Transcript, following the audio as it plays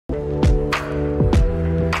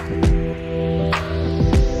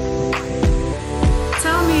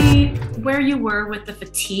where you were with the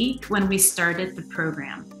fatigue when we started the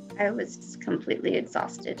program? I was completely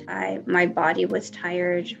exhausted. My body was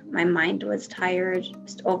tired. My mind was tired.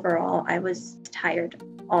 Just overall, I was tired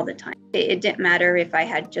all the time. It didn't matter if I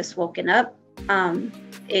had just woken up,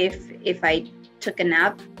 if I took a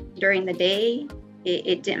nap during the day.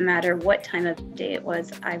 It didn't matter what time of day it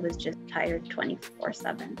was. I was just tired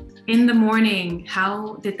 24/7. In the morning,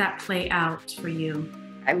 how did that play out for you?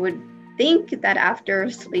 I would think that after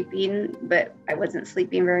sleeping, but I wasn't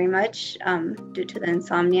sleeping very much due to the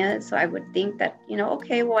insomnia. So I would think that,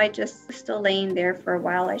 okay, well, I just still laying there for a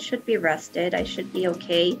while. I should be rested. I should be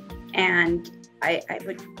okay. And I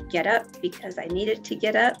would get up because I needed to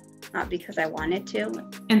get up, not because I wanted to.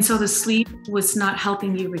 And so the sleep was not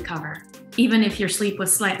helping you recover. Even if your sleep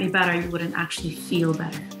was slightly better, you wouldn't actually feel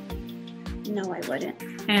better. No, I wouldn't.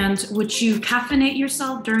 And would you caffeinate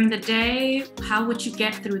yourself during the day? How would you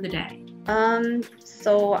get through the day?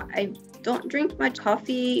 So I don't drink much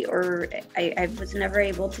coffee, or I was never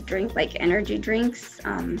able to drink like energy drinks.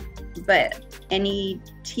 But any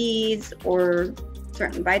teas or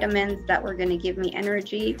certain vitamins that were going to give me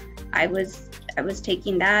energy, I was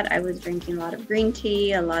taking that. I was drinking a lot of green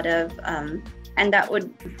tea, a lot of, and that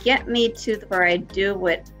would get me to where I'd do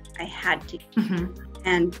what I had to. Mm-hmm.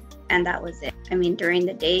 And that was it. I mean, during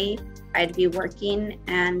the day, I'd be working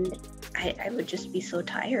and I would just be so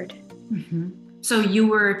tired. Mm-hmm. So you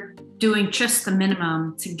were doing just the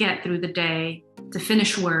minimum to get through the day, to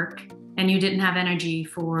finish work, and you didn't have energy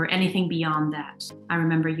for anything beyond that. I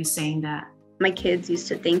remember you saying that. My kids used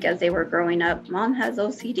to think as they were growing up, Mom has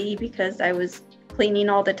OCD because I was cleaning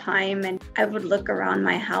all the time, and I would look around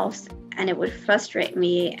my house and it would frustrate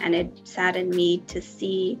me and it saddened me to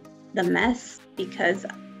see the mess because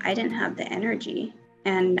I didn't have the energy.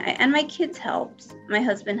 And my kids helped, my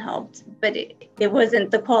husband helped, but it wasn't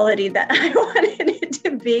the quality that I wanted it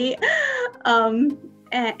to be. And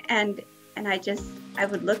I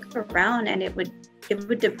would look around and it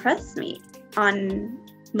would depress me on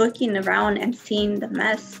looking around and seeing the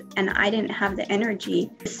mess, and I didn't have the energy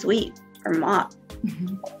to sweep or mop,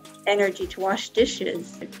 mm-hmm. energy to wash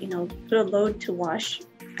dishes, put a load to wash.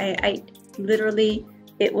 I literally,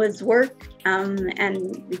 it was work,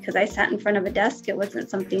 and because I sat in front of a desk, it wasn't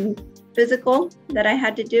something physical that I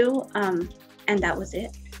had to do, and that was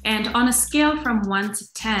it. And on a scale from 1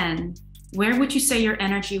 to 10, where would you say your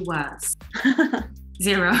energy was?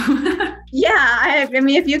 0. Yeah, I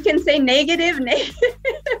mean, if you can say negative.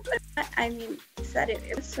 I mean, you said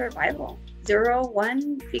it was survival. 0,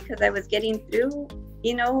 1, because I was getting through,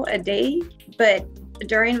 a day, but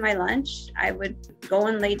during my lunch, I would go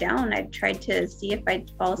and lay down. I tried to see if I'd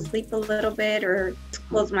fall asleep a little bit or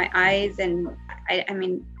close my eyes. And I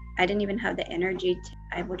mean, I didn't even have the energy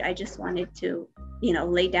I just wanted to,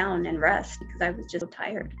 lay down and rest because I was just so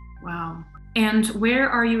tired. Wow. And where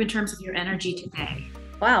are you in terms of your energy today?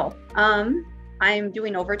 Wow. I'm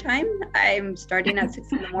doing overtime. I'm starting at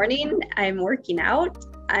 6 in the morning. I'm working out.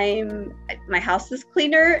 My house is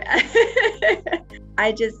cleaner.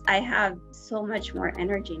 I have so much more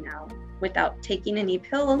energy now without taking any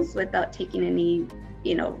pills, without taking any,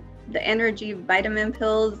 the energy vitamin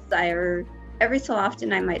pills. Every so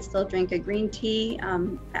often I might still drink a green tea.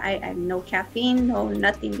 I have no caffeine,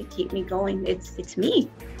 nothing to keep me going. It's me.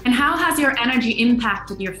 And how has your energy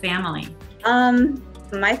impacted your family?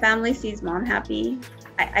 My family sees Mom happy.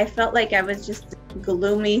 I felt like I was just a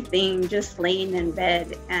gloomy thing, just laying in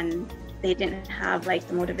bed, and they didn't have like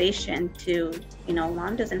the motivation to,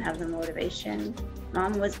 Mom doesn't have the motivation.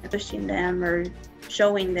 Mom was pushing them or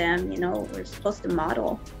showing them, we're supposed to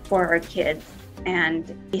model for our kids,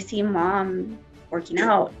 and they see Mom working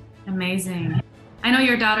out. Amazing. I know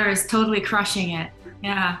your daughter is totally crushing it.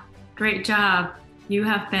 Yeah, great job. You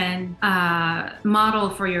have been a model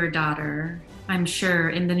for your daughter, I'm sure,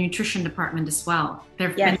 in the nutrition department as well.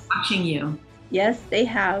 They've been watching you. Yes, they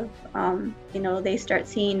have. They start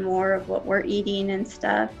seeing more of what we're eating and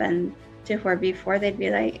stuff, and to where before they'd be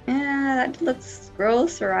like, that looks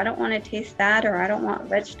gross, or I don't want to taste that, or I don't want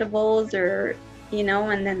vegetables, or,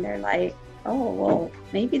 and then they're like, oh, well,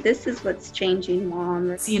 maybe this is what's changing,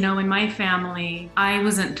 Mom. In my family, I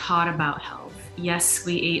wasn't taught about health. Yes,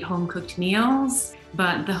 we ate home-cooked meals,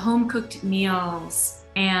 but the home-cooked meals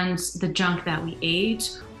and the junk that we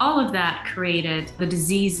ate, all of that created the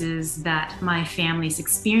diseases that my family's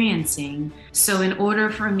experiencing. So in order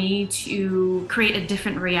for me to create a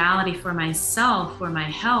different reality for myself, for my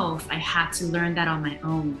health, I had to learn that on my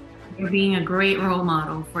own. You're being a great role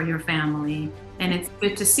model for your family. And it's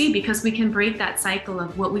good to see, because we can break that cycle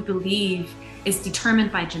of what we believe is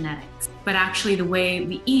determined by genetics. But actually the way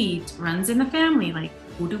we eat runs in the family. Like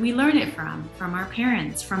Who do we learn it from? From our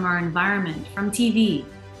parents, from our environment, from TV.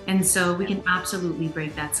 And so we can absolutely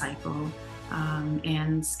break that cycle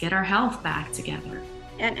and get our health back together.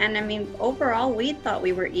 And I mean, overall, we thought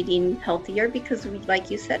we were eating healthier because we,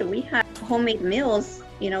 like you said, we had homemade meals.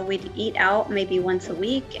 You know, we'd eat out maybe once a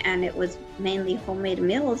week, and it was mainly homemade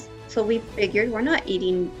meals. So we figured we're not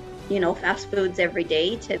eating, you know, fast foods every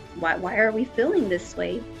day. Why are we feeling this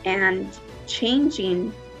way? And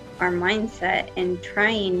changing our mindset and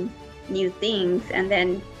trying new things. And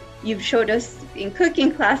then you've showed us in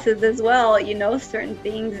cooking classes as well, you know, certain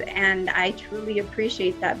things. And I truly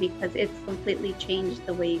appreciate that because it's completely changed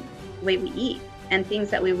the way we eat, and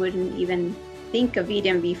things that we wouldn't even think of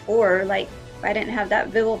eating before. Like, if I didn't have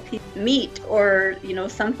that little piece of meat or, you know,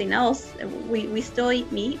 something else, we still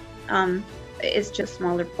eat meat. It's just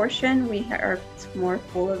smaller portion. We are more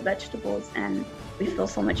full of vegetables, and we feel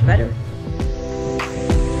so much better.